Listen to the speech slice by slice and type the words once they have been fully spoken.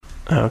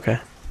Oh, okay.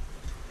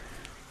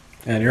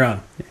 And you're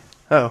on.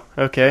 Oh,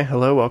 okay.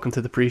 Hello, welcome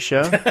to the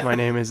pre-show. My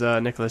name is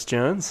Nicholas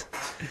Jones.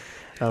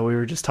 We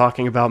were just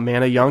talking about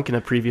Mana Yunk in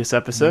a previous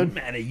episode.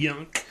 Mana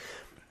Yunk.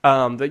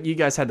 That you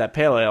guys had that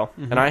pale ale,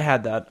 and I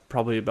had that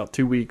probably about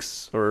 2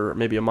 weeks or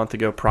maybe a month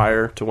ago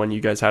prior to when you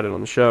guys had it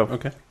on the show.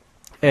 Okay.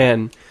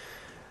 And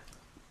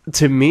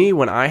to me,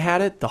 when I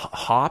had it, the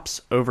hops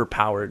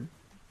overpowered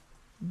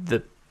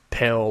the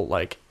pale,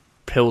 like,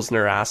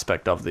 Pilsner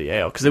aspect of the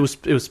ale. Because it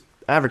was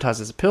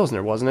advertised as a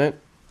Pilsner, wasn't it?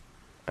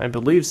 I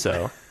believe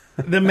so.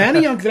 The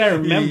Mana Yunk that I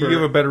remember... You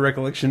have a better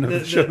recollection of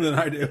the show than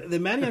I do. The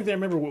Mana Yunk that I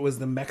remember was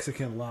the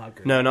Mexican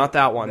lager. No, not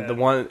that one. The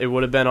one, it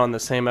would have been on the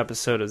same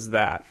episode as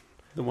that.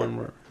 The one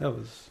where... That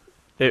was...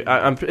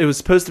 It was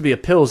supposed to be a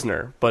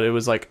Pilsner, but it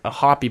was like a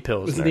hoppy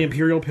Pilsner. Was it the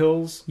Imperial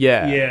Pills?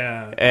 Yeah.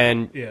 Yeah.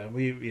 And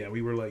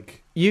we were like...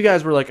 You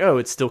guys were like, oh,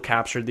 it still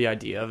captured the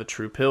idea of a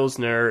true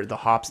Pilsner. The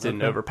hops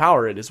didn't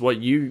overpower it, is what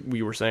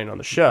we were saying on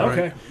the show.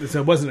 Okay. So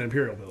it wasn't an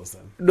Imperial Pills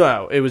then?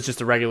 No, it was just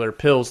a regular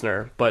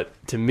Pilsner. But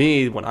to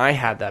me, when I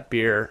had that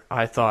beer,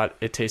 I thought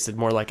it tasted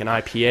more like an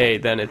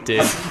IPA than it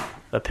did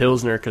a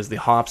Pilsner because the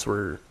hops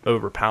were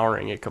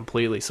overpowering it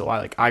completely. So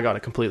I got a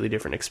completely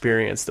different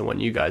experience than when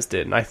you guys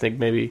did. And I think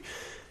maybe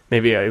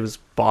it was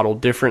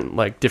bottled different,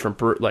 different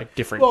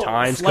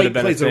times could have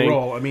been plays a thing. A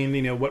role. I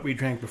mean, what we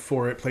drank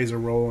before it plays a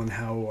role in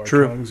how our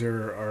True. tongues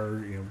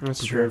are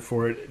That's prepared true.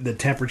 for it. The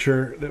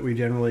temperature that we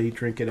generally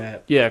drink it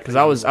at. Yeah, because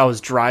I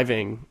was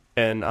driving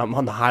and I'm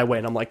on the highway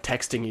and I'm like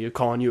texting you,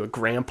 calling you a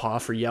grandpa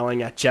for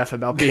yelling at Jeff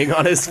about being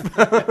on his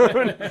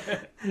phone.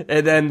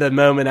 And then the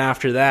moment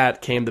after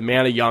that came the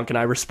Mana Yunk, and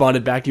I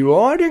responded back to you,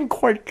 I didn't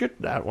quite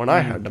get that when I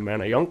had the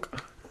Mana Yunk.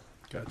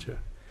 Gotcha.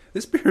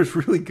 This beer is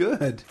really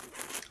good.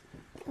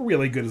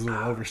 Really good is a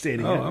little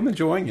overstating Oh, it. I'm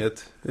enjoying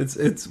it.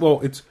 It's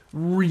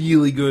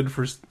really good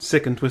for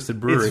Sick and Twisted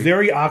Brewery. It's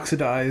very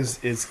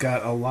oxidized. It's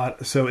got a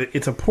lot. So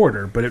it's a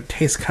porter, but it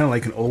tastes kind of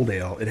like an old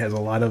ale. It has a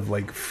lot of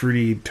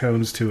fruity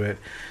tones to it.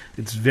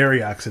 It's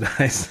very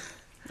oxidized.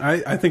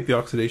 I think the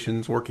oxidation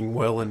is working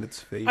well in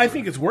its favor. I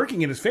think it's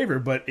working in its favor,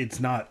 but it's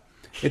not.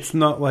 It's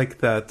not like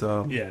that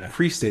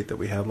free state that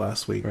we had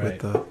last week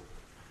Right. with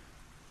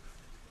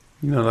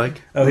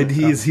the.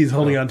 He's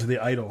holding on to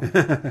the idol.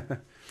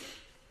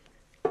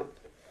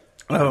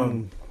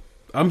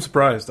 I'm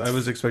surprised. I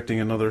was expecting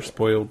another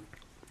spoiled,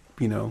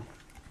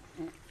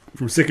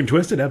 From Sick and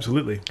Twisted,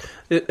 absolutely.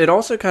 It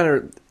also kind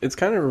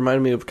of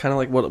reminded me of kind of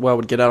like what I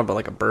would get out of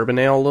like a bourbon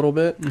ale a little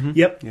bit. Mm-hmm.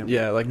 Yep.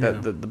 Yeah, like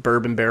that the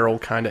bourbon barrel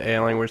kind of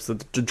ailing, where it's the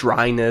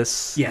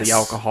dryness, Yes. the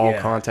alcohol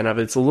Yeah. content of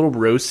it. It's a little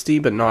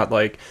roasty, but not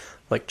like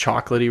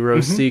chocolatey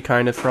roasty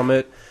kind of from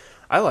it.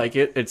 I like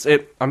it.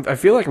 I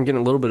feel like I'm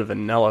getting a little bit of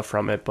vanilla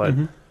from it, but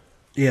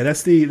Yeah,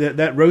 that's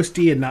that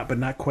roasty and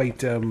not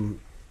quite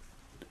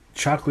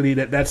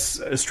chocolatey. That's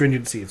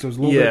astringency. So it's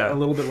a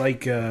little bit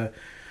like a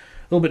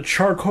little bit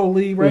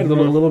charcoaly, right? A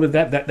little bit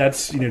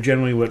that's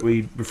generally what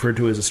we refer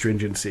to as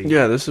astringency.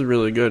 yeah, this is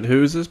really good.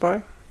 Who is this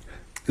by?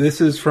 This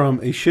is from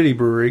a shitty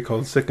brewery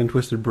called Sick and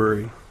Twisted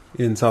Brewery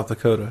in South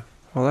Dakota.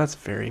 Well, that's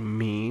very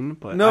mean,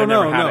 but No, I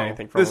never had no.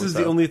 anything from This them, is so.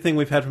 the only thing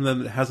we've had from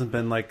them that hasn't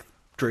been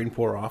drain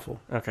pour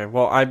awful. Okay,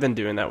 well, I've been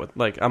doing that with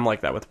I'm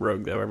like that with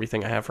Rogue though.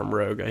 Everything I have from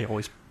Rogue, I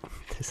always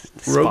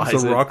despise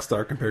Rogue's a it. rock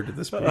star compared to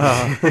this beer.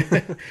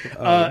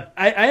 I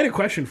had a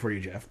question for you,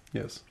 Jeff.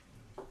 Yes.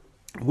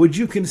 Would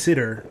you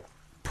consider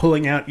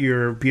pulling out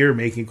your beer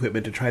making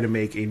equipment to try to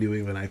make a New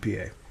England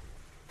IPA?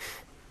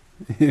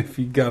 If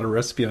you got a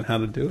recipe on how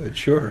to do it,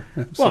 sure.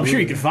 Well, I'm sure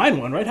you can find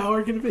one, right? How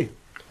hard can it be?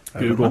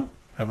 Google.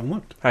 Haven't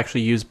looked.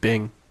 Actually, use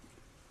Bing.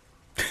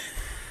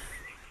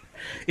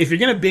 If you're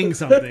going to Bing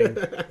something,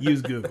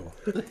 use Google.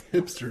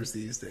 Hipsters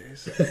these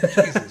days.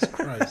 Jesus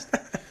Christ.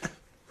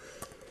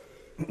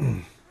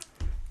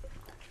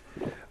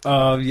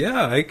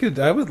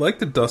 I would like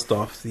to dust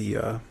off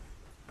the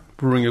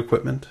brewing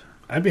equipment.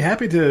 I'd be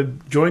happy to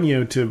join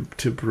you to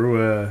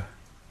brew a.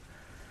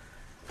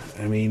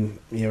 I mean,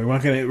 we're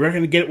not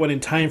gonna get one in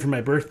time for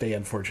my birthday,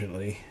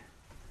 unfortunately.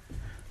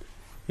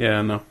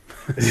 Yeah, no.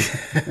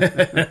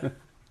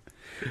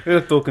 We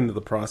have to look into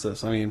the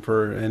process. I mean,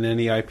 in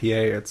any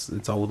IPA,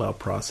 it's all about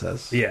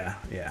process. Yeah.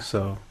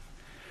 So,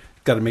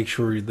 got to make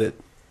sure that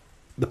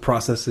the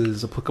process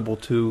is applicable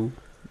to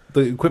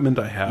the equipment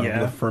I have, Yeah.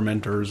 the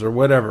fermenters or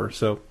whatever.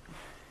 So,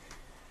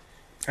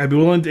 I'd be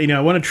willing to. I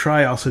want to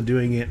try also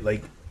doing it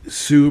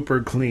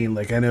super clean.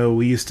 I know when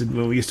we used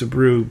to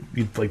brew,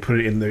 you'd put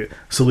it in the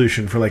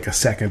solution for a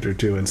second or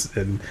two,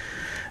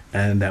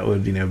 and that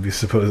would be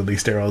supposedly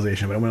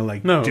sterilization. But I'm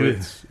gonna do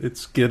it.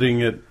 it's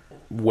getting it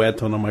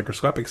wet on a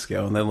microscopic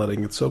scale and then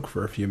letting it soak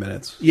for a few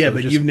minutes. Yeah, So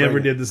but just you've never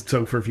spraying it. did this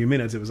soak for a few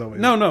minutes. It was always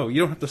No,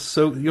 you don't have to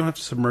soak. You don't have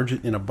to submerge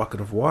it in a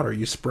bucket of water.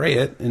 You spray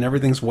it, and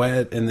everything's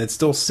wet, and it's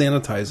still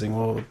sanitizing.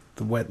 Well,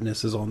 the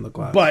wetness is on the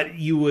glass. But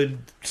you would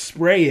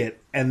spray it,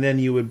 and then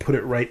you would put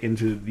it right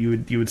into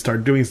you would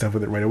start doing stuff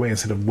with it right away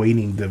instead of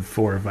waiting the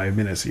 4 or 5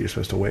 minutes that you're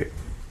supposed to wait.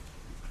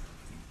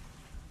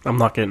 I'm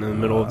not getting in the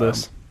middle of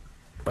this.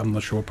 I'm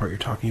not sure what part you're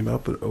talking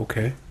about, but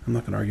okay. I'm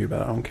not going to argue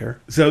about it. I don't care.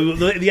 So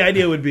the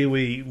idea would be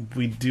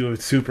we do a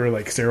super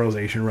like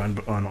sterilization run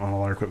on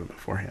all our equipment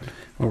beforehand.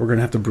 Well, we're going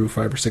to have to brew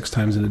 5 or 6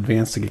 times in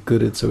advance to get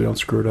good at, so we don't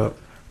screw it up.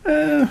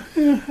 Yeah,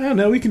 I don't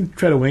know. We can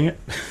try to wing it.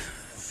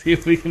 See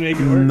if we can make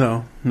it work.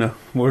 No.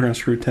 We're going to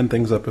screw 10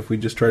 things up if we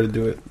just try to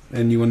do it.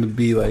 And you want to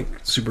be like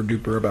super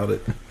duper about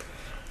it.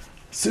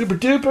 Super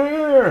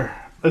duper!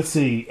 Let's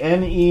see.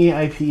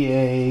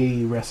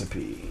 NEIPA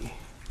recipe.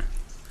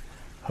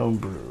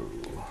 Homebrew.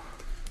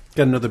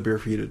 Got another beer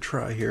for you to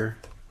try here.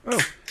 Oh,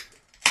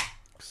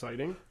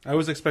 exciting! I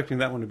was expecting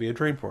that one to be a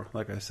drain pour,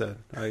 like I said.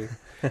 I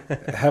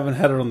haven't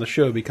had it on the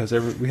show because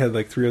we had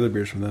like 3 other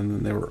beers from them,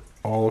 and they were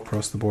all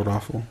across the board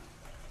awful.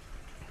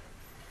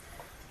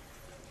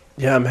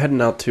 Yeah, I'm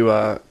heading out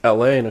to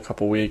LA in a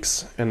couple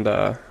weeks, and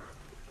I'm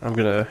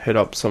gonna hit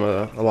up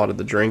a lot of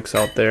the drinks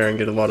out there and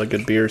get a lot of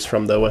good beers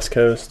from the West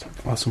Coast.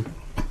 Awesome.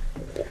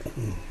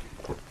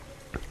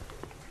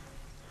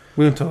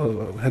 We went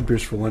to had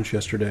beers for lunch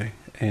yesterday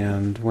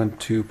and went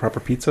to Proper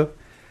Pizza.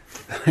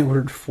 I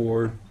ordered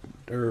 3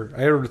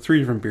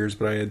 different beers,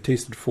 but I had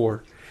tasted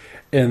 4,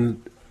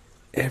 and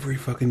every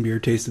fucking beer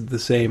tasted the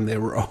same. They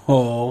were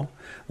all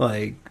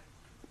like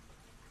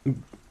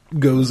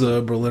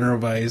Goza, Berliner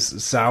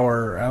Weiss,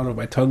 sour. I don't know if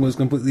my tongue was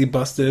completely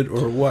busted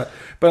or what,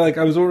 but like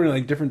I was ordering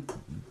like different.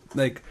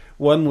 Like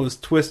one was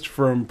Twist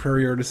from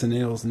Prairie Artisan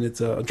Ales, and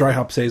it's a dry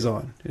hop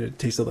saison. It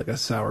tasted like a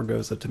sour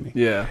Goza to me.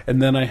 Yeah, and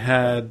then I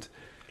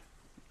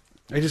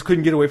just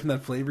couldn't get away from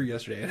that flavor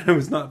yesterday, and I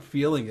was not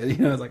feeling it.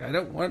 I was like, I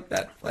don't want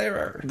that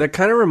flavor. that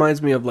kind of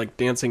reminds me of like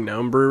Dancing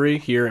Gnome Brewery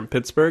here in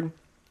Pittsburgh.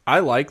 I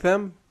like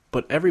them,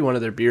 but every one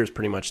of their beers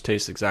pretty much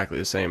tastes exactly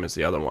the same as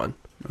the other one.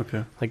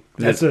 Okay. Like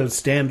That's a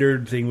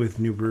standard thing with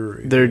new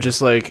breweries. they're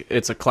just like,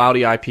 it's a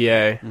cloudy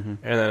IPA, and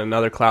then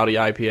another cloudy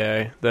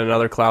IPA, then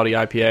another cloudy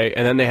IPA,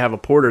 and then they have a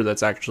porter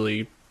that's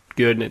actually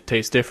good and it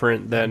tastes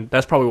different. Then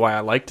that's probably why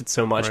I liked it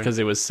so much, because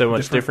it was so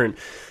much different.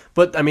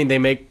 But I mean, they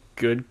make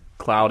good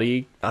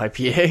cloudy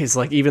IPAs.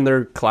 Like even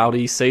their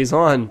cloudy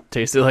saison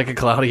tasted like a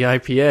cloudy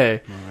IPA.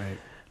 All right.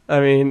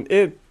 I mean,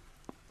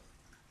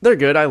 they're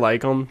good. I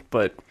like them,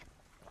 but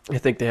I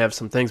think they have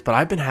some things. But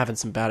I've been having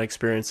some bad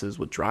experiences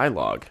with Dry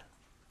Log.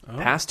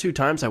 Past 2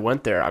 times I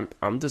went there,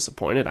 I'm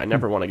disappointed. I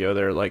never want to go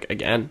there like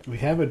again. We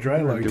have a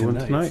dry log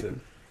tonight. So.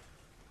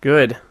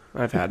 Good.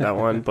 I've had that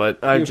one, but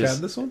You've had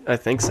this one? I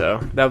think so.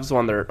 That was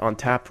one they're on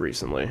tap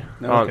recently.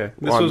 Okay.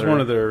 This was one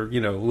of their,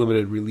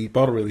 limited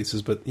bottle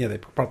releases, but yeah, they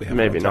probably have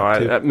maybe it on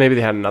tap, too. maybe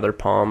they had another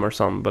POM or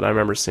something, but I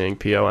remember seeing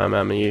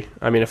POMME.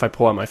 I mean, if I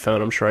pull out my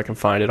phone, I'm sure I can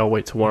find it. I'll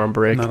wait till we're on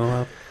break. Not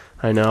allowed.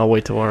 I know. I'll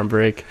wait till we're on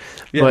break.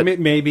 Yeah, but,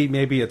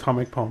 maybe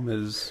Atomic Palm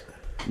is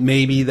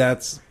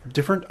that's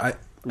different. I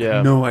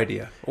Yeah. No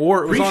idea.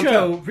 Or it was on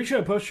tap.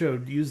 Pre-show,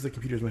 post-show, use the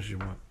computer as much as you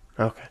want.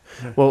 Okay.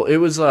 Well, it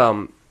was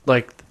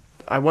like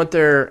I went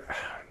there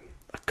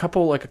a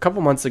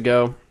couple months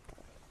ago,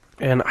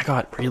 and I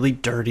got really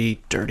dirty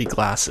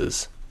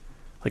glasses,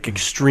 like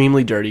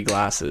extremely dirty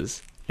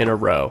glasses in a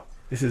row.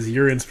 This is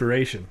your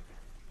inspiration.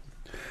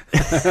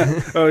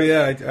 Oh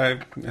yeah,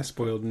 I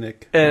spoiled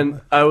Nick.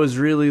 And I was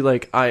really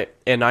like I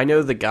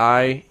know the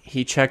guy,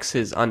 he checks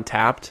his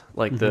Untapped,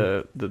 like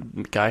the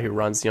guy who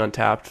runs the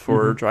Untapped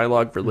for Dry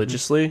Log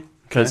religiously,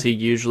 because he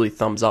usually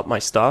thumbs up my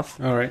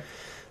stuff. All right.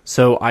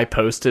 So I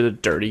posted a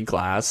dirty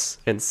glass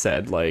and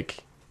said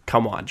like,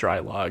 "Come on, Dry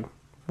Log,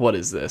 what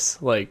is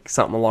this?" Like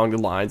something along the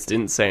lines.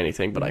 Didn't say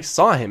anything, but I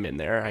saw him in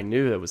there. I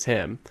knew it was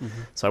him.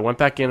 So I went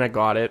back in. I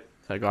got it.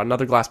 I got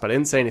another glass, but I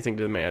didn't say anything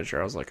to the manager.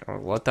 I was like,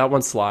 "I'll let that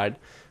one slide."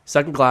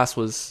 Second glass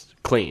was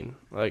clean.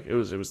 Like it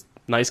was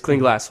nice clean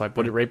glass. So I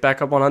put it right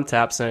back up on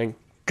Untapped saying,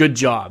 "Good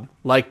job.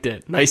 Liked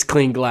it. Nice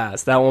clean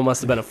glass." That one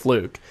must have been a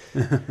fluke.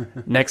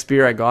 Next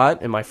beer I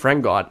got and my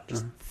friend got,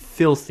 just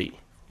filthy.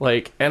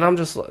 Like, and I'm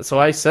just, so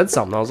I said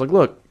something. I was like,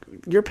 "Look,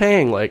 you're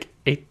paying like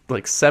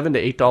 $7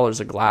 to $8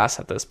 a glass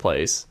at this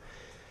place,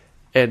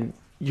 and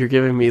you're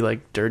giving me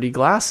like dirty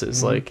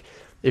glasses. Like,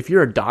 if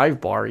you're a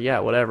dive bar, yeah,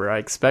 whatever, I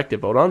expect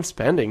it. But when I'm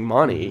spending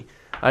money,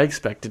 I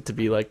expect it to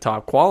be like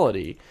top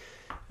quality."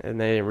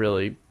 And they didn't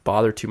really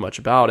bother too much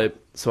about it.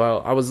 So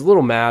I was a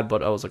little mad,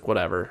 but I was like,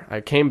 whatever. I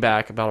came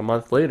back about a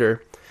month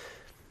later.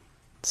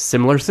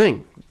 Similar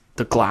thing.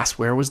 The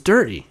glassware was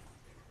dirty.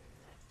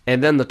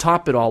 And then to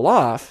top it all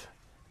off,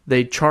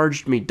 they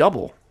charged me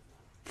double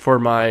for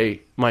my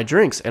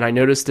drinks. And I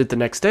noticed it the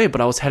next day, but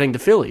I was heading to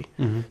Philly.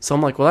 So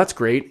I'm like, well, that's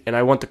great. And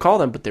I went to call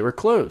them, but they were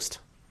closed.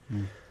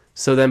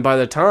 So then by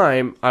the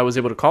time I was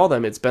able to call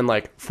them, it's been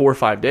like 4 or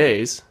 5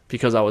 days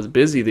because I was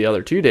busy the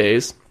other 2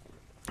 days.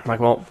 I'm like,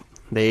 well,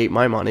 they ate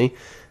my money.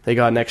 They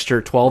got an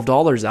extra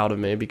 $12 out of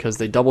me because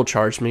they double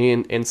charged me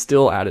and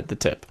still added the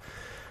tip.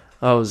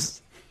 I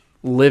was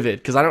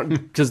livid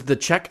because the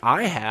check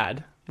I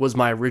had was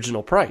my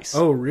original price.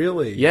 Oh,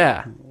 really?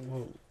 Yeah.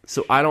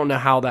 So I don't know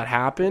how that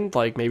happened.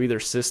 Like maybe their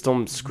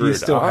system screwed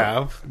Do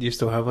up. you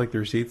still have like the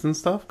receipts and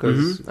stuff?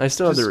 Because I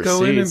still have the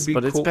receipts,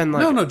 but it's been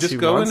like just 2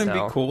 go in months and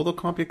now. be cool. They'll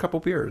comp you a couple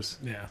beers.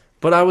 Yeah.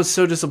 But I was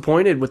so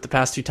disappointed with the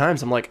past 2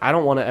 times. I'm like, I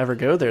don't want to ever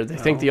go there. They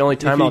think the only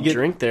time you I'll get-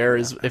 drink there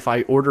is if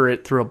I order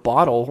it through a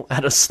bottle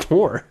at a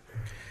store.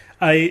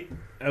 I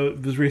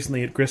was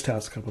recently at Grist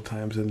House a couple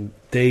times, and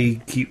they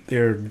keep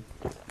their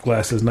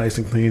glasses nice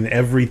and clean.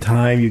 Every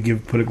time you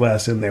put a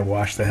glass in, they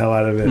wash the hell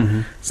out of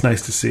it. It's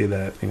nice to see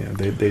that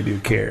they do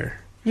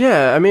care.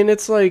 Yeah, I mean,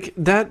 it's like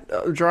that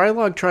Dry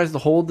Log tries to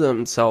hold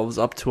themselves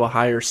up to a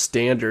higher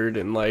standard,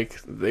 and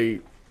like they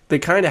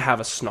kind of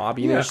have a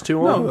snobbiness to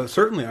them. No,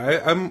 certainly.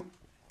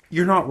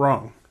 You're not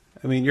wrong.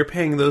 I mean, you're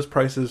paying those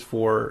prices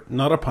for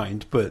not a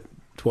pint, but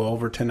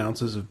 12 or 10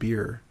 ounces of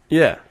beer.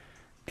 Yeah.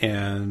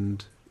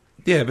 And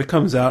yeah, if it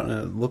comes out and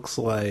it looks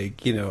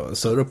like, a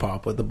soda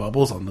pop with the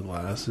bubbles on the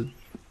glass.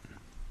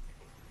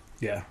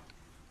 Yeah.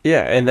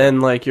 Yeah, and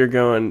then like you're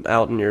going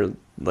out and you're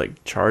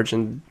like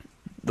charging,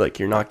 like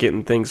you're not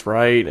getting things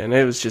right, and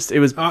it was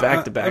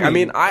back to back. I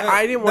mean,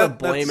 I didn't want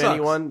to blame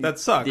anyone. That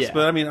sucks. Yeah.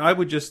 But I mean, I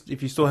would just,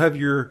 if you still have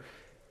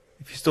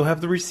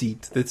the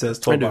receipt that says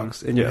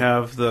 $12 and you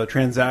have the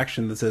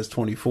transaction that says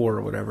 24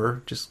 or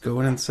whatever, just go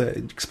in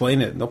and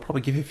explain it, and they'll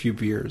probably give you a few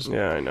beers.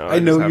 Yeah, I know. I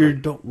know you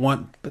don't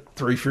want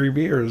 3 free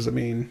beers. I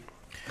mean,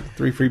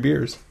 3 free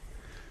beers.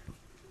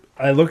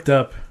 I looked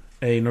up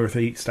a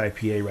Northeast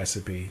IPA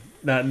recipe.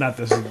 Not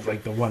this is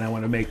like the one I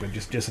want to make, but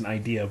just an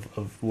idea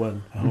of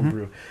one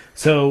homebrew.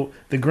 So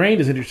the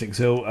grain is interesting.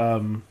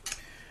 So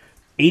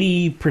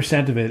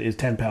 80% of it is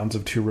 10 pounds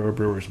of 2-row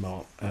brewer's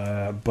malt,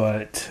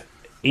 but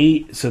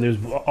so there's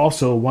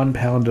also 1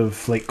 pound of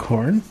flake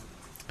corn,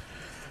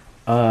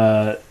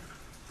 3/4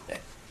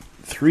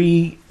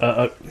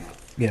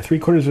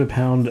 of a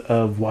pound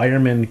of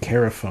Wireman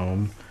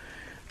Carafoam,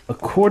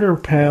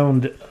 1/4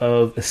 pound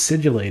of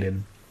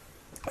acidulated,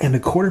 and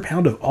 1/4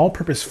 pound of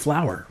all-purpose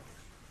flour.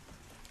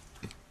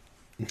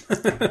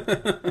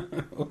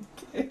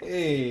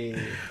 Hey,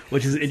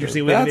 Which is an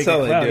interesting way to make that's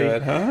how it cloudy. they do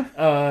it, huh?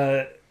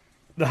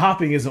 The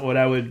hopping isn't what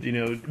I would,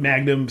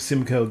 Magnum,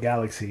 Simcoe,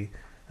 Galaxy.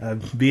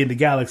 Being the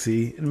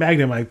Galaxy,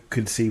 Magnum I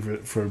could see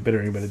for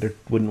bittering, but I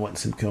wouldn't want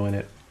Simcoe in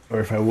it. Or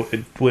if I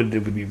it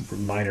would be a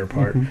minor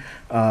part.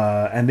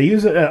 And they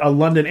use a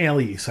London ale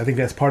yeast. I think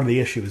that's part of the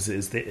issue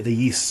is the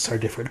yeasts are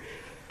different.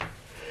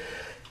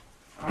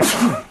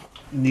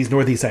 In these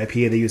Northeast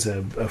IPA, they use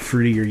a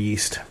fruitier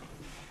yeast.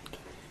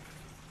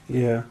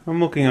 Yeah, I'm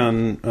looking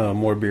on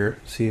More Beer,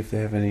 see if they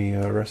have any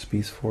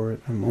recipes for it.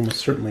 I'm almost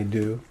certainly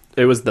do.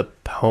 It was the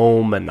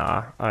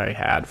Pomona I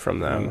had from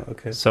them. Oh,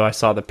 okay. So I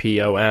saw the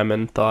POM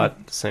and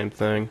thought the same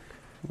thing.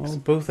 Well,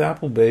 both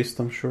apple-based,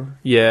 I'm sure.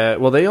 Yeah,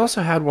 well, they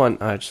also had one.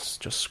 I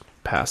just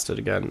passed it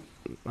again.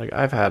 Like,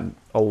 I've had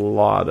a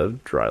lot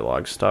of Dry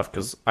Log stuff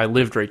because I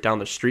lived right down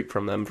the street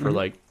from them for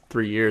like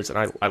 3 years,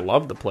 and I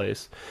loved the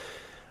place.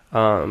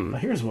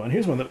 Here's one.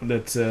 Here's one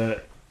that's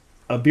a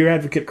Beer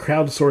Advocate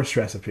crowdsourced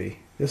recipe.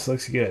 This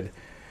looks good.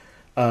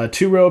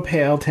 2-row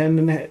pale, 10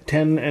 and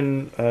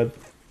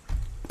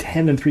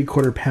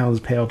 3/4 pounds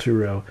pale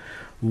 2-row,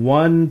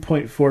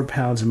 1.4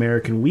 pounds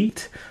American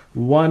wheat,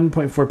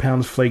 1.4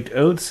 pounds flaked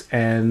oats,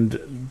 and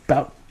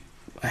about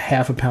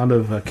 1/2 pound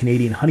of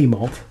Canadian honey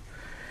malt.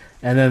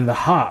 And then the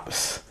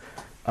hops,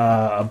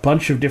 a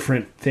bunch of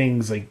different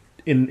things like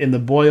in the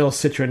Boyle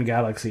Citron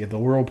Galaxy, at the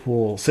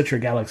Whirlpool Citra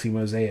Galaxy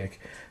Mosaic,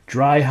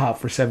 dry hop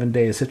for 7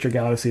 days, Citra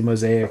Galaxy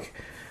Mosaic,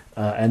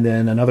 and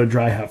then another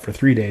dry hop for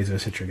 3 days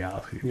of Citra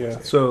Galaxy. Yeah.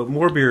 So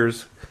More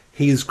Beer's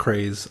Haze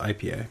Craze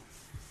IPA.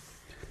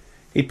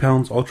 8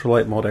 pounds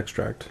ultralight malt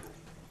extract.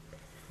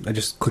 I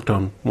just clicked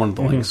on one of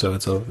the links, so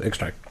it's an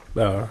extract.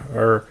 This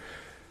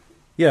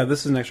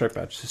is an extract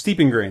batch. So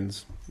steeping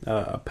grains.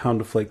 A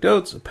pound of flaked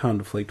oats, a pound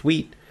of flaked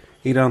wheat,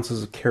 8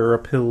 ounces of Cara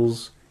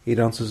Pills, 8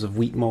 ounces of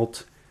wheat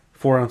malt,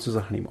 4 ounces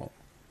of honey malt.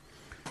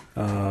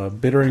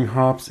 Bittering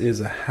hops is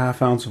a 1/2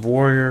 ounce of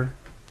Warrior.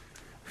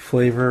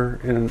 Flavor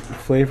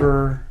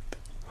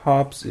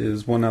hops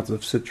is 1 ounce of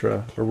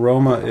Citra.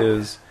 Aroma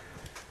is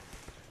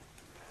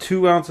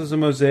 2 ounces of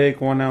Mosaic,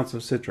 1 ounce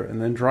of Citra.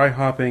 And then dry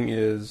hopping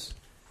is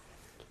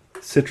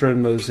Citra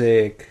and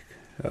Mosaic,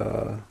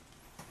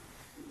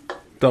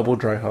 double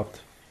dry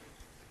hopped.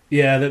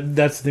 Yeah,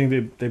 that's the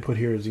thing they put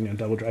here is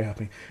double dry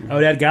hopping. I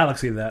would add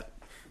Galaxy to that.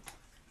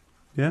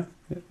 Yeah.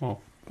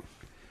 Well,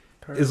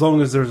 as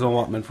long as there's an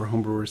allotment for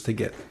homebrewers to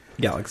get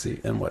Galaxy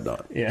and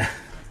whatnot. Yeah.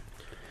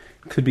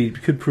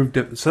 Could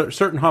prove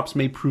certain hops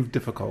may prove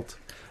difficult.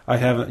 I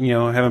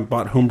haven't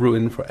bought homebrew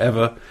in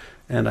forever,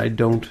 and I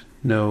don't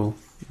know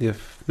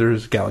if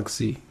there's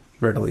Galaxy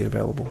readily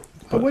available.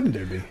 Why wouldn't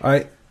there be?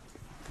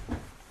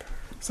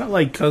 It's not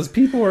like Because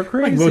people are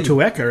crazy. like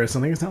Motueka or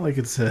something. It's not like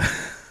it's a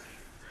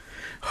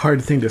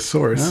hard thing to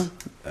source.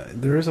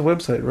 There is a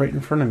website right in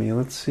front of me.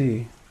 Let's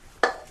see.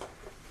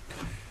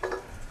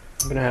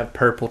 I'm going to have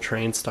Purple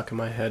Train stuck in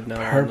my head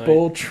now.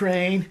 Purple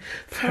Train.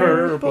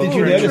 Purple Did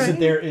you Train. notice that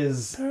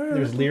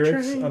there's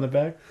lyrics on the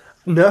back?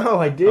 No,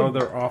 I did. Oh,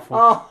 they're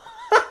awful.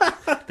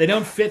 They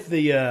don't fit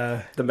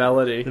the The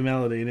melody.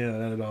 melody. No,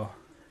 not at all.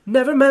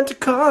 Never meant to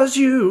cause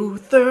you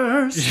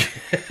thirst.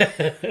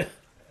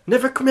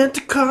 Never meant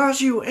to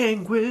cause you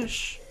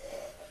anguish.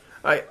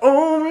 I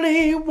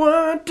only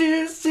want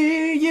to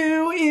see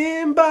you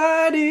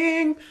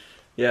inviting.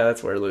 Yeah,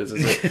 that's where it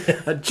loses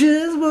it. I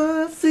just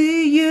want to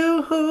see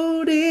you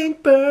holding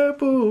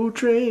Purple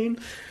Train.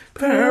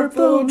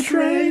 Purple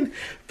Train.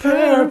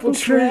 Purple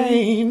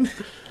Train.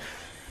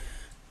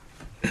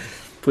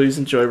 Please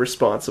enjoy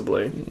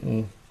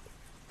responsibly.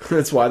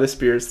 That's why this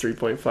beer is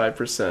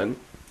 3.5%.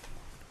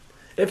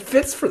 It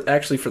fits for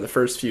the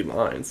first few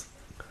lines.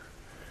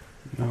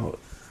 No,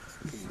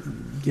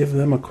 give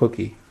them a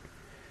cookie.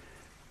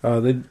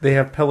 They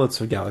have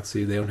pellets of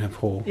Galaxy. They don't have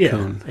whole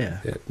cone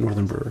at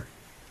Northern Brewer.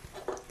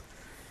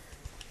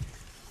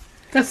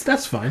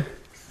 That's fine.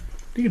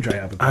 You can try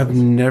out. I've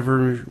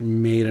never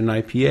made an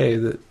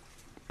IPA that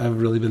I've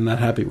really been that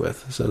happy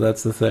with. So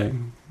that's the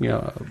thing. You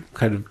know, I'm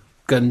kind of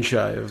gun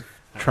shy of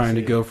trying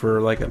to go for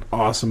like an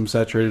awesome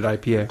saturated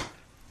IPA.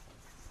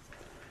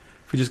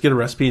 If we just get a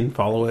recipe and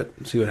follow it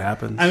and see what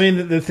happens. I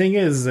mean, the thing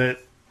is that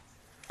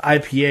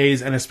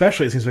IPAs, and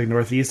especially it seems like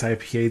Northeast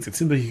IPAs, it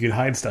seems like you could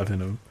hide stuff in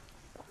them.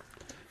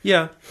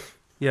 Yeah.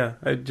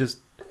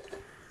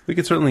 We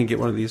could certainly get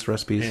one of these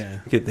recipes,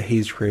 get the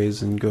haze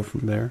craze, and go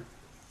from there.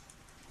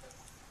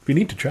 We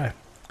need to try.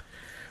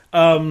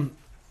 I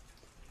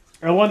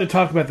wanted to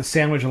talk about the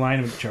sandwich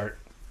alignment chart.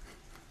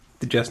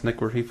 Did Jess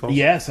Nick where he falls?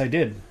 Yes, I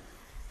did.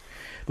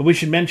 But we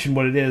should mention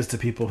what it is to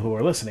people who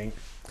are listening.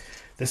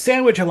 The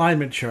sandwich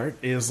alignment chart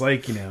is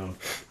like,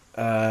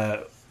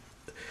 the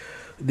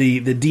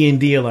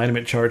D&D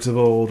alignment charts of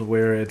old,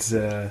 where it's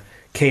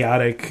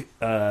chaotic,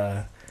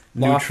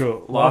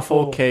 neutral,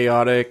 lawful,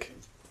 chaotic,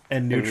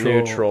 and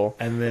neutral,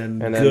 and then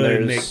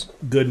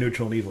good,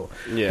 neutral, and evil.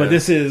 Yeah. But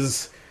this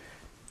is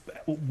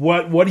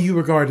what do you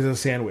regard as a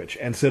sandwich?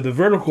 And so the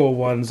vertical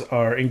ones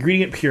are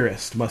ingredient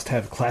purist, must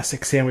have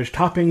classic sandwich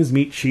toppings,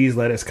 meat, cheese,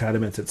 lettuce,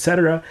 condiments,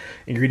 etc.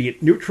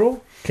 Ingredient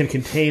neutral can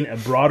contain a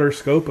broader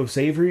scope of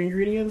savory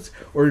ingredients,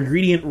 or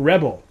ingredient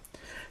rebel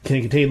can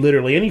contain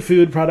literally any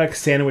food product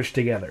sandwiched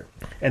together.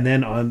 And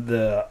then on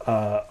the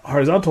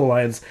horizontal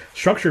lines,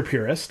 structure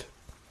purist.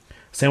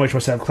 Sandwich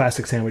must have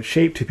classic sandwich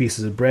shape, 2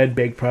 pieces of bread,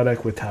 baked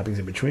product with toppings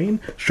in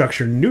between.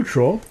 Structure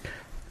neutral.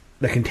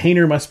 The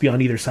container must be on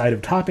either side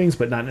of toppings,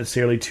 but not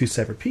necessarily 2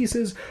 separate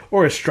pieces.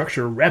 Or a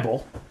structure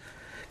rebel.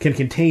 Can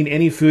contain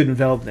any food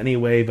enveloped in any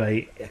way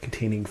by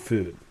containing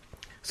food.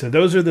 So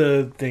those are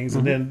the things.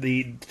 Mm-hmm. And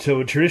then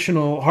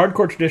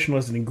hardcore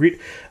traditionalist, and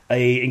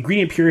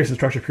ingredient purist and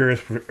structure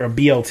purist are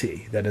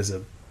BLT. That is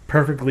a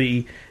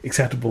perfectly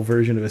acceptable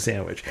version of a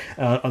sandwich.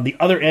 On the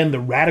other end, the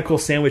radical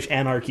sandwich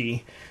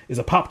anarchy is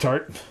a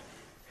Pop-Tart.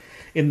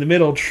 In the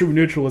middle, true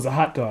neutral is a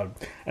hot dog.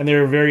 And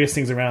there are various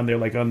things around there,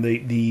 like on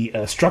the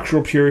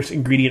structural purist,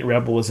 ingredient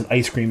rebel is an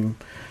ice cream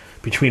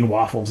between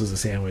waffles as a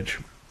sandwich,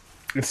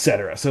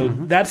 etc. So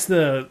that's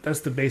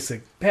the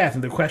basic path.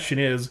 And the question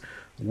is,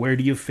 where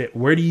do you fit?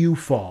 Where do you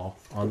fall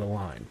on the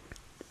line?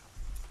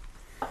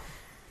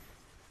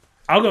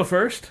 I'll go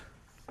first.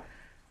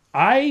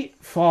 I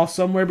fall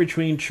somewhere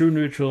between true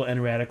neutral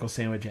and radical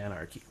sandwich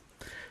anarchy.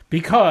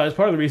 Because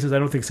part of the reason is I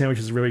don't think sandwich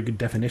is a really good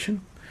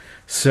definition.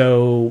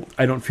 So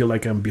I don't feel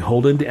like I'm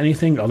beholden to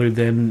anything other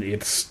than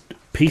it's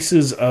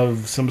pieces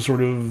of some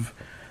sort of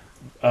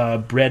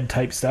bread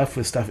type stuff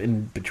with stuff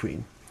in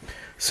between.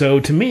 So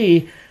to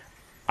me,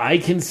 I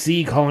can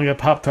see calling a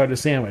Pop-Tart a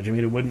sandwich. I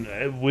mean,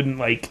 it wouldn't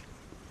like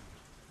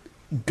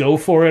go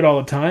for it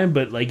all the time,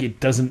 but like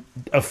it doesn't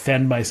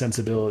offend my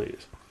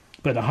sensibilities.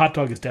 But a hot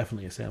dog is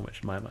definitely a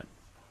sandwich in my mind.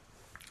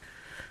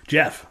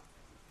 Jeff.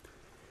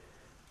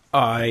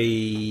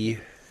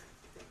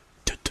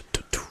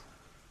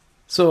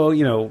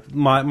 So,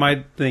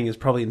 my thing is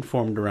probably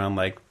informed around,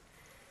 like,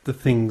 the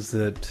things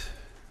that...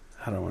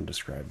 How do I want to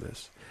describe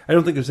this? I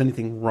don't think there's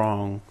anything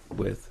wrong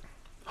with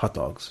hot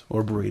dogs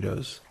or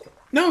burritos.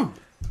 No.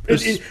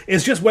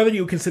 It's just whether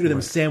you consider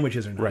them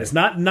sandwiches or not. Right. It's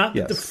not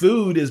that the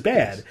food is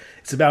bad. Yes.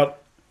 It's about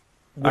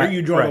where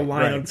you draw the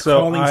line on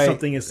calling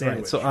something a sandwich.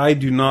 Right. So I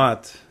do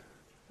not...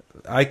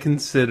 I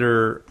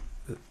consider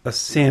a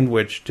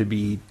sandwich to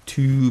be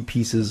 2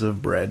 pieces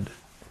of bread.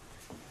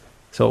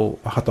 So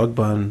a hot dog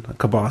bun, a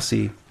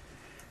kibasi,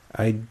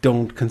 I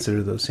don't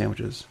consider those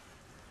sandwiches.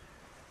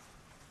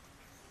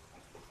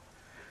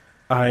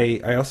 I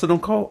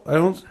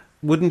also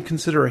wouldn't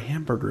consider a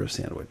hamburger a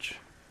sandwich,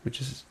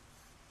 which is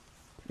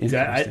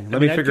interesting.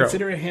 Let me figure out.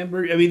 Consider a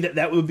hamburger. I mean,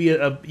 that would be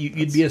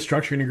you'd be a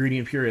structure and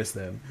ingredient purist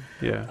then.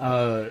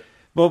 Yeah.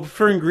 Well,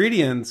 for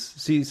ingredients,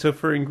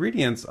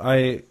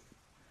 I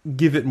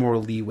give it more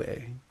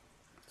leeway.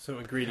 So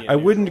ingredient. I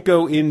wouldn't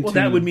go into. Well,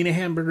 that would mean a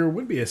hamburger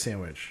would be a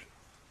sandwich.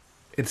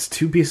 It's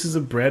 2 pieces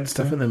of bread,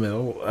 stuff in the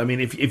middle. I mean,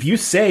 if you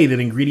say that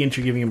ingredients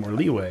are giving it more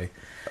leeway,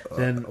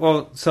 then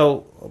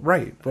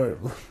right. But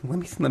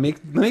let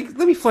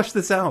me flesh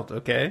this out,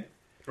 okay?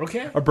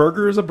 Okay. A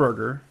burger is a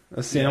burger.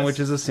 A sandwich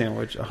is a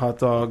sandwich. A hot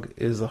dog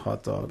is a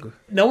hot dog.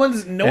 No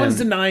one's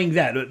denying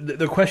that.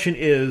 The question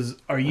is,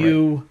 are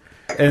you?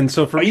 Right. And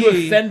so are you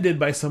offended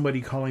by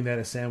somebody calling that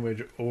a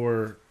sandwich,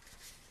 or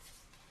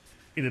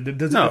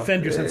Does it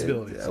offend your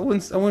sensibilities?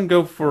 I wouldn't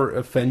go for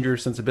offend your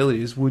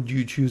sensibilities. Would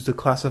you choose to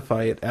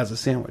classify it as a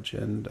sandwich?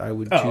 And I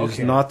would choose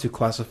not to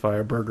classify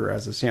a burger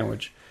as a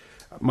sandwich.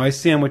 My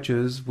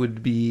sandwiches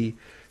would be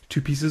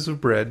 2 pieces of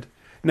bread.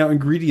 Now,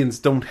 ingredients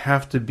don't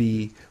have to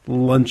be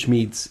lunch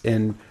meats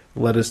and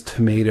lettuce,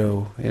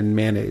 tomato, and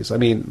mayonnaise. I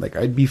mean, like,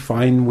 I'd be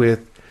fine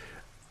with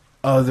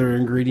other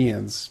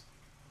ingredients,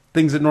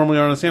 things that normally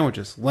aren't on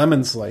sandwiches,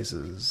 lemon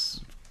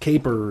slices,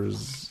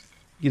 capers.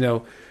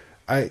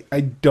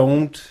 I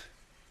don't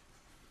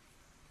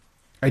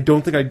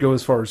think I'd go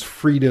as far as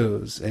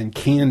Fritos and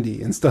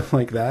candy and stuff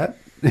like that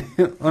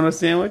on a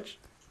sandwich.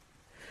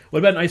 What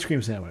about an ice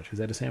cream sandwich? Is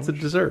that a sandwich? It's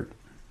a dessert.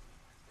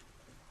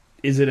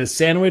 Is it a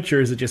sandwich, or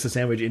is it just a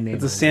sandwich in name?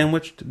 It's a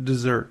sandwiched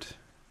dessert.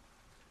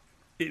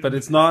 But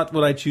it's not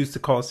what I choose to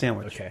call a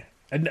sandwich. Okay.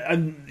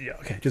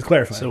 Okay, just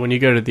clarify. So when you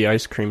go to the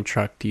ice cream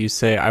truck, do you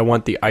say, I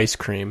want the ice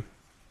cream?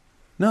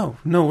 No,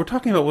 we're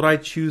talking about what I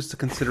choose to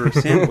consider a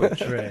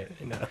sandwich. Right.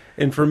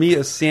 And for me,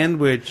 a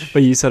sandwich...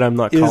 But you said I'm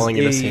not calling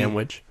it a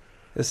sandwich.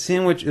 A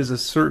sandwich is a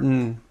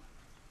certain...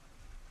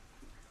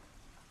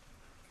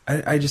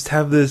 I just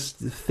have this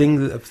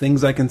thing of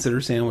things I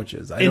consider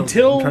sandwiches. I'm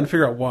trying to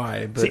figure out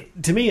why. But see,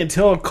 to me,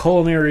 until a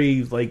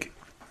culinary, like...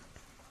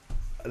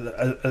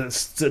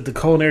 the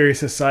culinary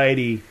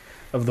society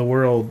of the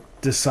world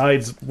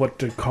decides what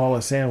to call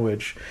a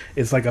sandwich,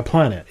 it's like a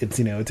planet. It's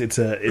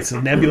it's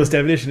a nebulous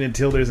definition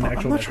until there's an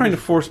actual. I'm not trying to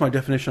force my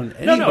definition on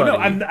anybody. No.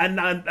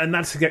 I'm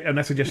not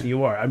suggesting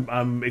you are.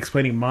 I'm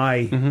explaining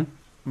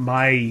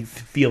my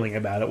feeling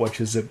about it, which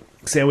is a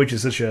sandwich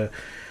is such a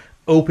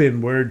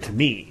open word to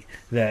me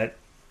that,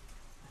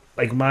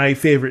 like, my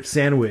favorite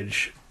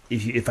sandwich,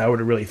 if I were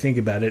to really think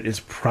about it, is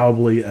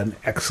probably an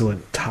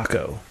excellent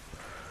taco.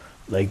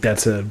 Like,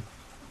 that's a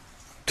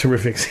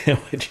terrific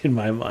sandwich in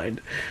my mind.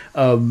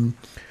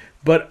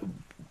 But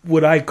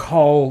would I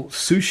call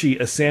sushi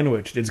a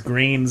sandwich? It's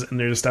grains and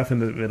there's stuff in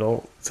the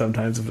middle,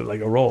 sometimes like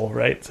a roll,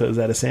 right? So is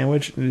that a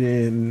sandwich?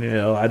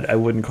 No, I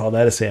wouldn't call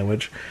that a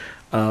sandwich.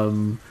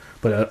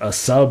 But a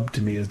sub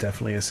to me is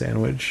definitely a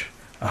sandwich.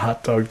 A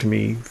hot dog to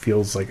me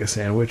feels like a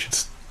sandwich.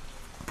 It's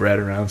bread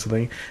around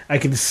something. I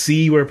can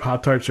see where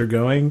Pop-Tarts are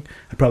going.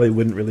 I probably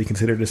wouldn't really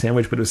consider it a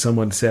sandwich, but if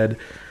someone said,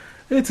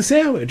 it's a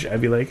sandwich,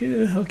 I'd be like,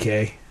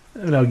 okay,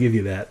 and I'll give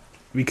you that.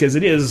 Because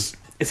it's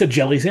a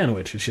jelly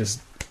sandwich. It's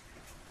just,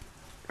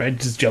 right,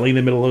 just jelly in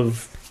the middle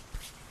of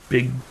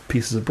big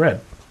pieces of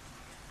bread.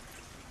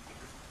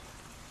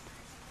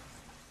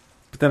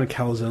 But then a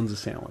calzone's a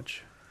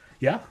sandwich.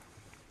 Yeah?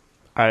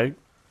 I'd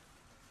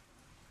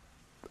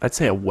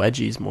say a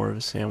wedgie's more of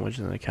a sandwich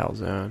than a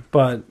calzone.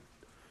 But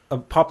a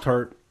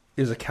Pop-Tart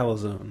is a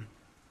calzone,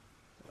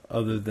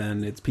 other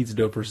than it's pizza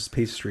dough versus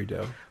pastry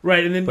dough.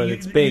 Right, and then but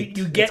it's baked.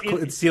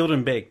 It's sealed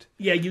and baked.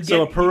 Yeah, you get...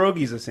 So a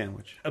pierogi's a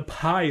sandwich. A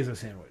pie is a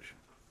sandwich.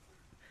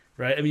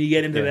 Right? I mean, you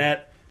get into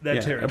that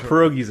territory. A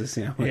pierogi's a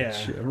sandwich.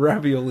 Yeah. A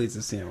ravioli's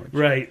a sandwich.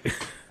 Right.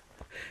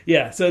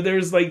 Yeah, so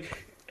there's,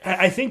 like...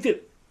 I think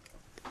that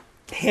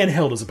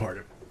handheld is a part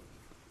of it.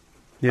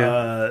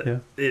 Yeah.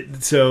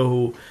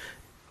 So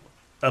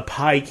a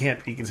pie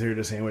can't be considered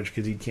a sandwich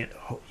because you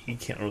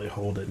can't really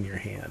hold it in your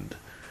hand.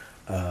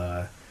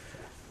 A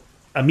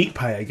meat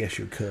pie, I guess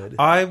you could.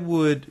 I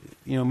would,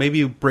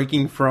 maybe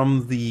breaking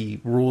from the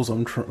rules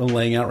I'm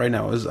laying out right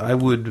now, is I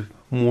would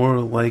more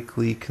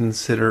likely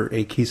consider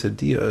a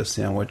quesadilla a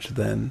sandwich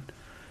than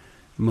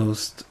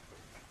most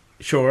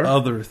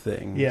other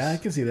things. Yeah, I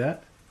can see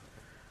that.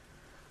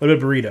 What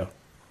about burrito?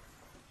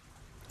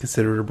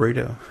 Consider it a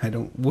burrito.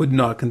 Would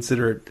not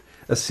consider it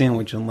a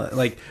sandwich unless,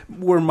 like,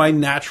 where my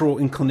natural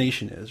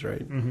inclination is,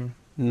 right? Mm-hmm.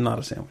 Not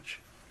a sandwich.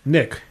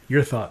 Nick,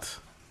 your thoughts?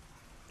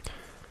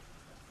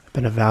 I've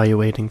been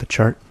evaluating the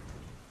chart.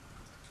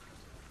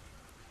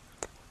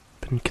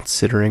 Been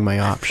considering my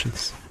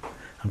options.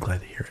 I'm glad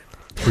to hear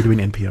it. We're doing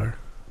NPR.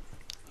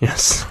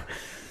 Yes.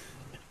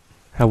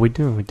 How we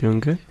doing? We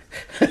doing good?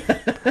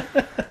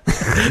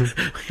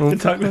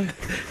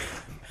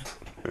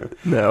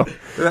 No.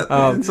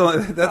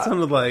 That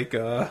sounded like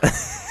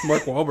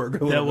Mark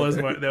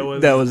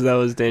Wahlberg. That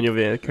was Daniel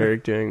Van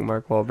Kirk doing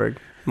Mark Wahlberg.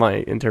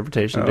 My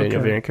interpretation of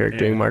Daniel Van Kirk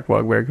doing Mark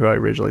Wahlberg, who I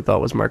originally thought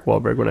was Mark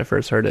Wahlberg when I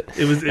first heard it.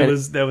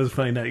 That was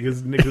funny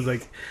because Nick was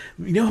like,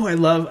 I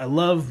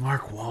love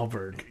Mark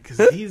Wahlberg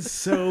because he's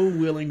so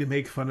willing to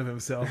make fun of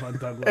himself on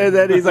Doug Logan. And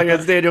then he's like,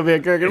 it's Daniel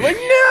Van Kirk, and I'm like,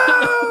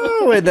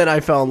 no. And then I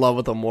fell in love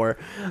with him more.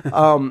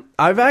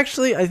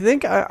 I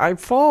think I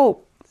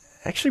fall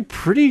actually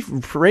pretty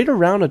right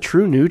around a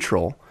true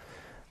neutral,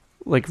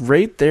 like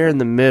right there in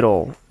the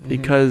middle,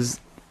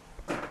 because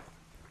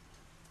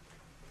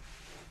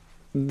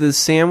the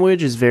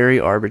sandwich is very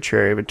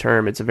arbitrary of a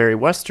term. It's a very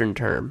Western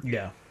term.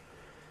 Yeah.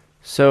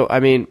 So, I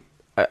mean,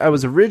 I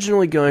was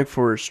originally going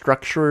for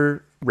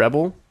structure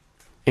rebel,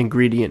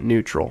 ingredient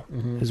neutral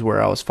is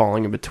where I was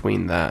falling in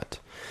between that.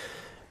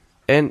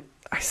 And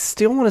I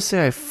still want to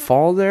say I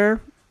fall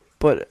there,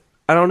 but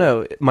I don't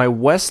know. My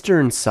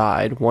Western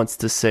side wants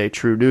to say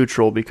true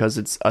neutral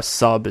because a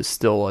sub is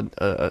still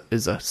a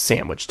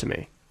sandwich to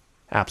me.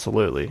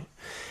 Absolutely.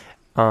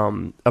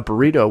 a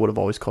burrito I would have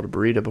always called a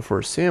burrito before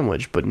a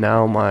sandwich, but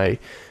now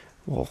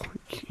well,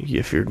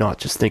 if you're not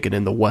just thinking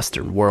in the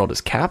Western world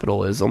as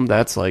capitalism,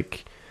 that's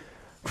like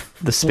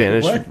the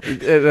Spanish. What? Right,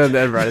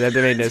 that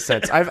made no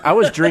sense. I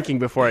was drinking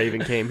before I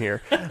even came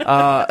here.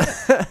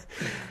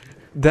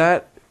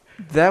 That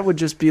would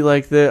just be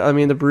like the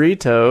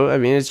burrito. I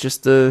mean, it's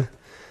just a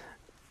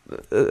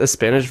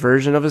Spanish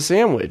version of a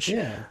sandwich.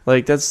 Yeah.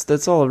 Like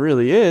that's all it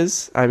really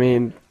is. I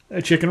mean,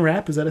 A chicken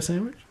wrap, is that a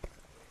sandwich?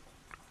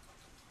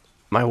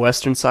 my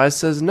Western side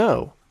says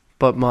no,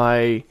 but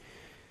my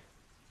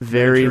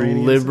very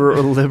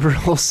Mediterranean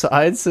liberal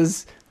side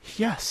says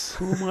yes.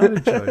 Who am I to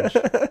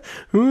judge?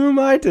 Who am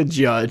I to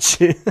judge?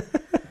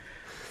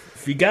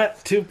 If you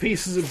got two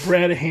pieces of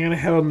bread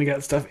handheld and you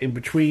got stuff in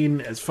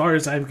between, as far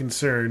as I'm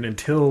concerned,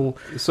 until...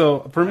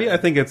 So, for me, I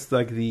think it's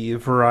like the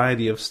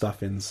variety of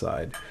stuff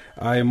inside.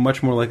 I am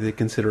much more likely to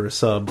consider a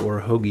sub or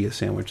a hoagie a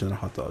sandwich than a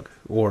hot dog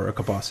or a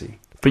kibasi.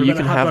 But you a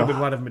can hot have dog with a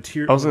lot of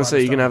material. I was going to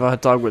say you can have a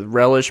hot dog with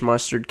relish,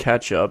 mustard,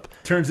 ketchup,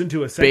 turns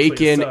into essentially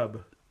bacon, a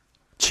sub.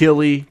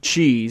 chili,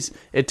 cheese.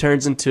 It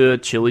turns into a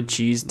chili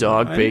cheese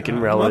dog, bacon,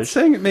 I'm not relish,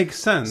 saying it makes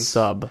sense.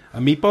 sub. A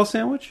meatball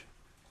sandwich?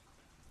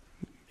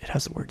 It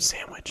has the word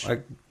sandwich. I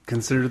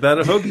consider that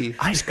a hoagie.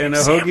 Ice cream and a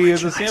sandwich, hoagie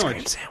is a ice cream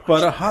sandwich. sandwich.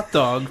 But a hot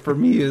dog, for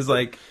me, is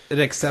like an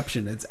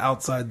exception. It's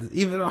outside.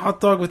 Even a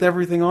hot dog with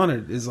everything on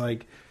it is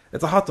like...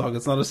 It's a hot dog.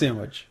 It's not a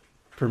sandwich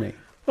for me.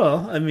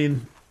 Well, I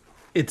mean,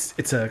 it's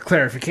a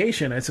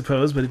clarification, I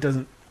suppose, but it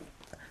doesn't...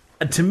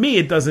 To me,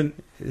 it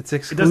doesn't... It's It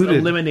excluded. doesn't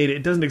eliminate it.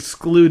 It doesn't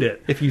exclude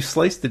it. If you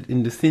sliced it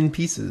into thin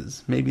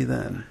pieces, maybe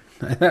then.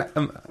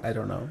 I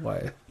don't know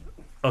why.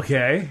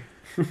 Okay.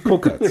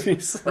 Cold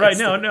cuts. Right,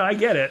 no, I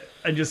get it.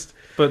 I just...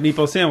 But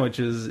meatball sandwich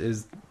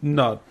is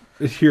not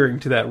adhering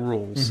to that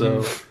rule.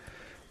 So,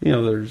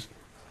 there's...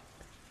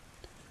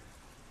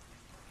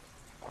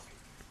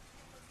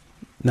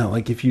 No,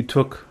 like if you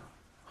took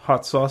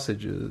hot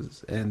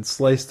sausages and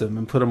sliced them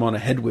and put them on a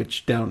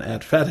headwich down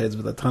at Fatheads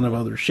with a ton of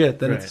other shit,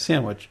 then it's a Right.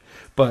 sandwich.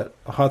 But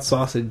a hot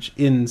sausage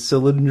in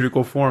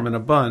cylindrical form in a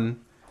bun,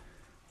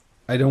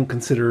 I don't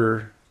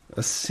consider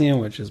a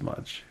sandwich as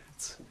much.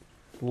 It's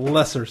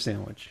lesser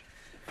sandwich.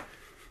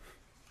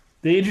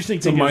 The interesting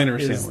a thing minor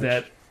is sandwich.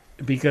 that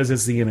because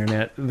it's the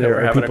internet, we're there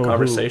are having a people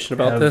conversation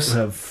who about have, this? who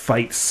have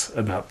fights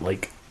about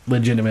like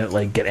legitimate,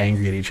 like get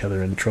angry at each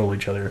other and troll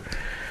each other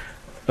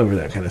over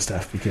that kind of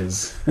stuff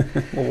because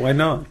Well, why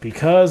not? the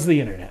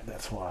internet.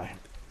 That's why.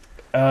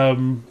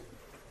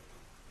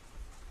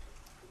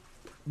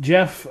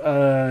 Jeff,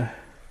 a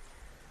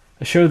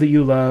show that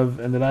you love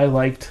and that I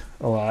liked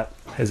a lot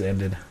has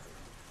ended.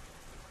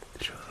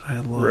 I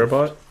love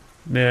Robot?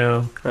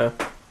 No,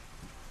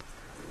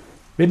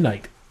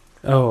 Midnight.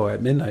 Oh,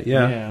 at midnight.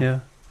 Yeah. Yeah.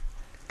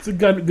 It's a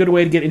good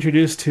way to get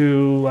introduced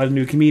to a lot of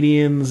new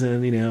comedians,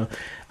 and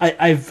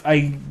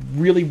I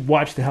really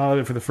watched the hell out of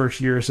it for the first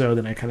year or so.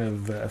 Then I kind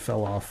of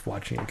fell off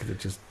watching it because it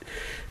just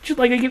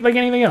like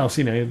anything else,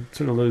 you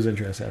sort of lose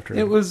interest after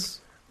It was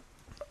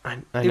I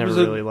It never was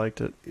a- really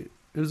liked it. it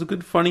was a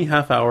good funny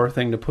half-hour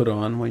thing to put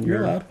on when You're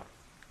you're allowed.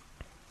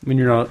 when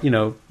you're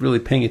not, really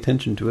paying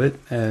attention to it.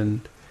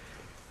 And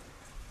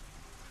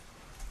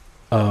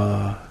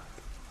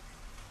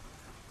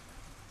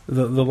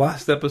the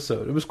last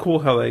episode, it was cool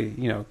how they,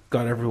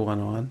 got everyone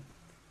on.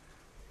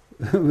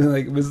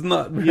 Like it was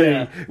not really,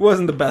 Yeah. it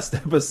wasn't the best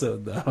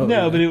episode though.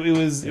 No, but it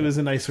was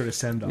a nice sort of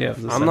send off. Yeah, it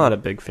was a I'm not a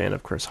big fan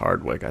of Chris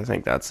Hardwick. I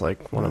think that's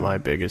like one of my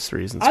biggest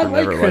reasons for I like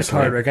never Chris liking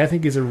him. Hardwick. I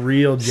think he's a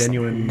real,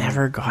 genuine.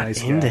 Never got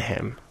nice into guy.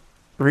 him.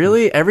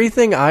 Really?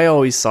 Everything I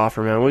always saw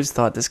from him, I always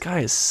thought this guy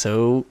is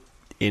so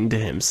into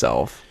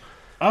himself.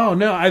 Oh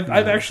no, I've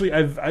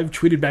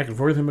tweeted back and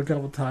forth with him a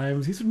couple of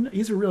times.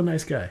 He's a real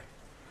nice guy.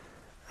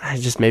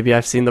 Maybe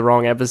I've seen the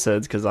wrong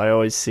episodes because I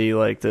always see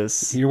like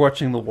this. You're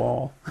watching The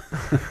Wall.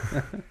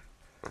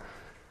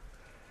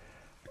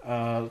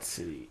 Let's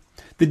see.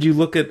 Did you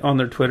look at on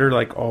their Twitter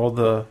like all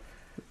the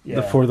Yeah.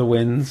 For the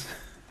Wins?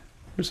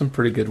 There's some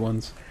pretty good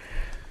ones.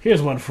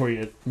 Here's one for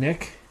you,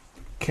 Nick.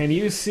 Can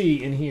you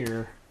see in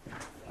here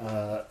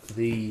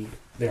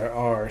there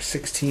are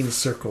 16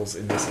 circles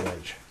in this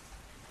image?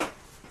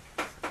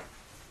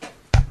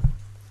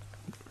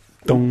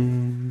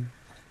 Dong.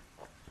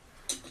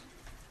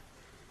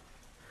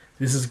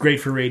 This is great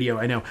for radio,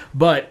 I know,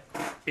 but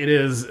it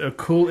is a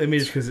cool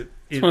image because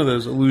It's one of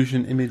those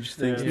illusion image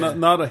things. Yeah.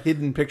 Not a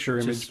hidden picture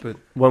image, Just- but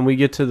When we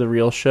get to the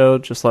real show,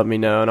 just let me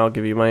know and I'll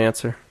give you my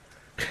answer.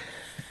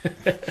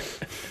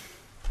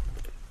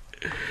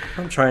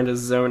 I'm trying to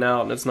zone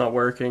out and it's not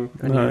working.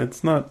 no,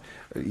 it's not.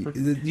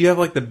 You have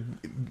like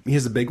he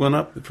has a big one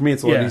up. For me,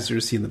 it's a lot Yeah. easier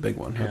to see in the big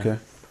one. Yeah. Okay.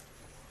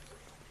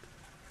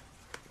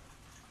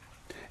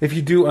 If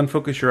you do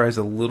unfocus your eyes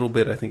a little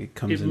bit, I think it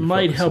comes It in.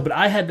 might focus. help, but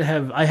I had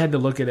to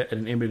look at it at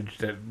an image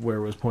where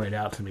it was pointed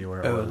out to me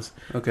where it Oh, was.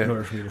 Okay. In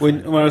order for me to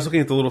When find it. I was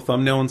looking at the little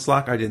thumbnail in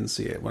Slack, I didn't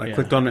see it. When I Yeah.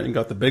 clicked on it and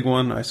got the big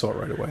one, I saw it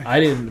right away.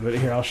 I didn't, but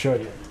here I'll show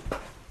you.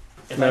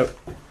 Nope.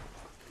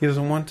 He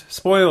doesn't want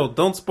spoiled.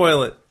 Don't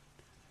spoil it.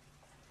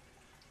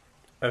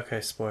 Okay,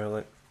 spoil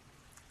it.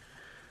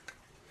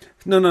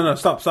 No.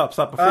 Stop.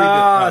 Before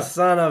Ah, you do,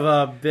 son of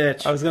a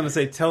bitch. I was going to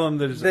say, tell them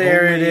there's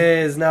There only... it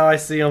is. Now I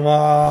see them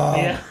all.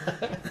 Yeah.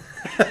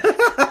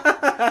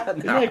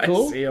 Now that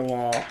cool? I see them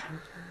all.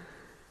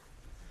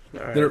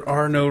 There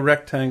are no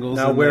rectangles.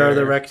 Now in where are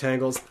there. the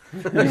rectangles?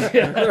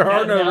 There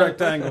are no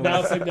rectangles.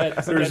 Now it's like that,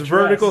 it's like There's that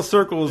vertical dress.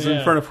 circles in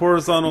Yeah. front of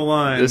horizontal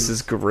lines. This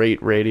is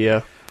great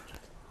radio.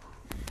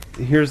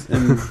 Here's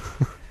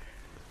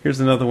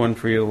another one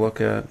for you to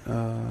look at.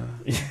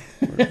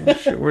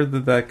 Where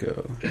did that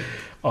go?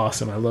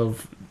 Awesome. I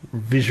love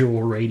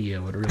visual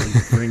radio. It really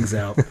brings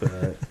out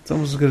the... It's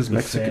almost as good as The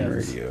Mexican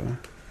fans. radio.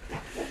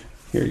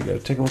 Here you go.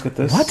 Take a look at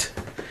this. What?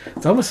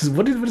 It's almost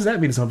what does that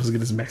mean? It's almost as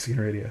good as Mexican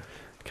radio.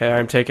 Okay,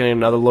 I'm taking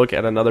another look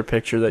at another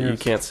picture that you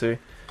Yes. can't see.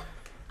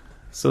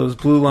 So those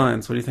blue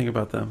lines, what do you think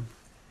about them?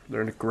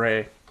 They're in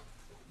gray.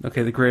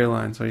 Okay, the gray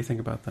lines, what do you think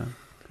about them?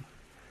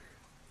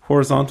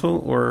 Horizontal,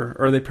 or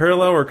are they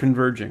parallel or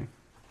converging?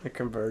 They're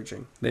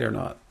converging. They are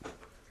not.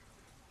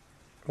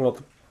 Well,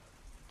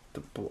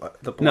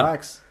 the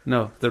blacks.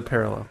 No, they're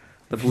parallel.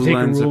 The If you blue take a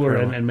lines are ruler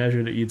parallel. and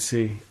measured it, you'd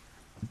see.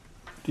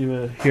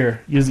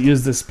 Here,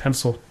 use this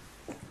pencil.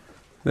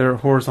 They're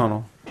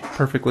horizontal,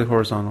 perfectly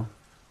horizontal.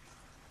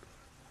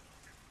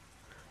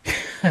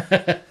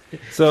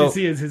 So, You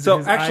see his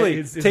actually, eye-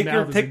 his take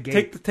mouth is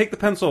agape. take the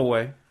pencil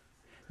away.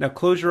 Now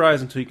close your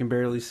eyes until you can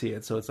barely see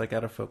it, so it's like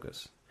out of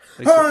focus.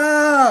 Like,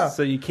 Ah!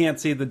 so you can't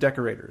see the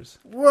decorators.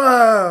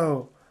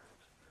 Whoa!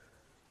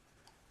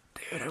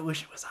 Dude, I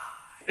wish it was high.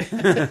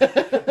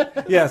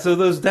 Yeah, so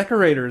those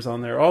decorators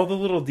on there, all the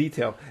little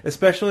detail,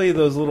 especially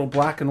those little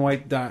black and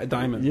white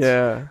diamonds.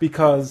 Yeah.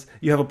 Because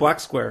you have a black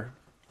square,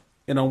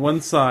 and on one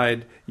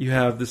side you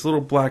have this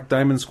little black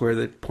diamond square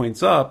that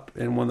points up,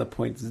 and one that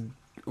points and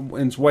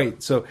it's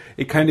white. So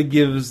it kind of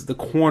gives the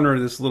corner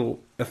this little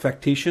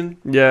affectation,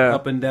 Yeah.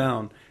 up and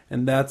down,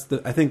 and that's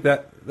the. I think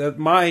that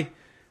my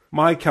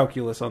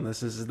calculus on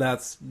this is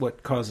that's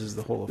what causes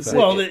the whole effect.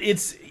 Well,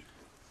 it's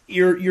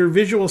your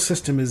visual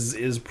system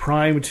is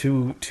primed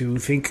to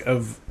think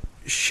of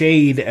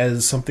shade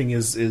as something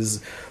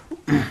is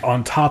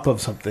on top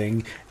of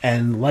something,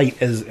 and light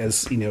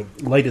as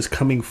light is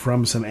coming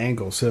from some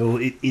angle. So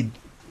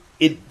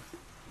it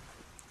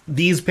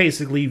these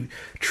basically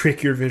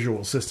trick your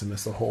visual system.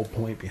 That's the whole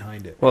point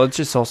behind it. Well, it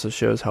just also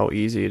shows how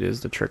easy it is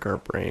to trick our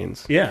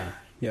brains. Yeah.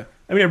 yeah.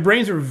 I mean, our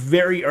brains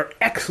are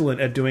excellent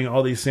at doing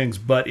all these things,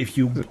 but if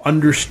you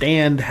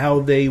understand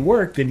how they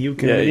work, then you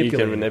can manipulate. you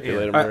can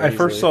manipulate it. them. I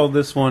first saw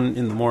this one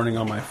in the morning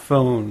on my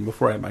phone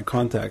before I had my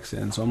contacts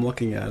in, so I'm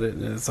looking at it,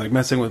 and it's like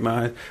messing with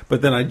my eyes.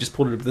 But then I just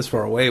pulled it this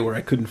far away where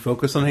I couldn't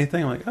focus on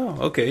anything. I'm like, oh,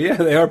 okay, yeah,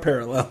 they are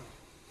parallel.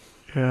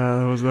 Yeah,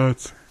 that was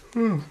nuts.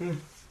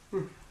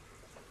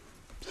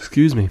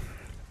 Excuse me.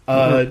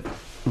 Do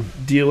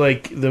you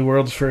like the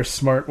world's first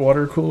smart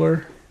water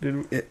cooler?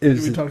 Did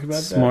Is we it talk about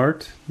that?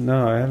 smart?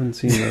 No, I haven't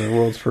seen the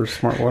world's first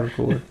smart water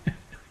cooler.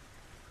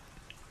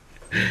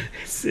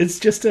 It's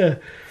just a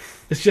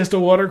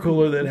water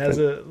cooler that has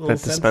a little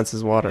That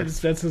dispenses water. It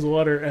dispenses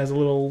water. It has a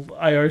little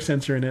IR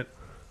sensor in it.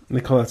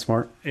 They call that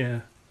smart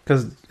Yeah,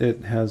 because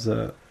it has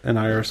an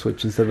IR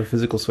switch instead of a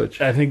physical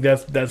switch. I think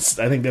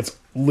that's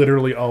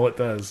literally all it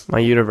does. My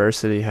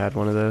university had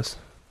one of those.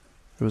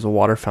 It was a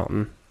water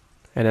fountain,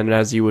 and then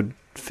as you would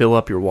fill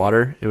up your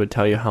water, it would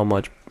tell you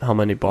how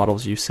many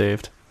bottles you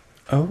saved.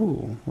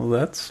 Oh, well,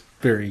 that's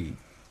very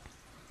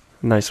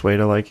Nice way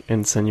to like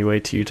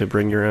insinuate to you to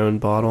bring your own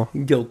bottle.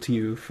 guilt to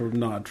you for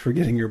not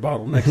forgetting your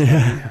bottle next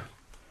time.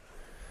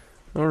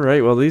 All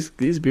right, well these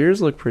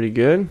beers look pretty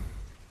good.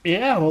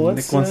 Yeah, well,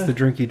 let's. Nick wants the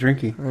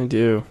drinky. I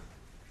do.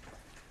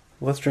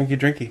 Let's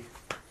drinky.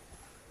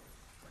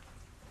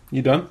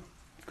 You done,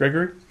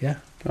 Gregory? Yeah.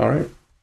 All right.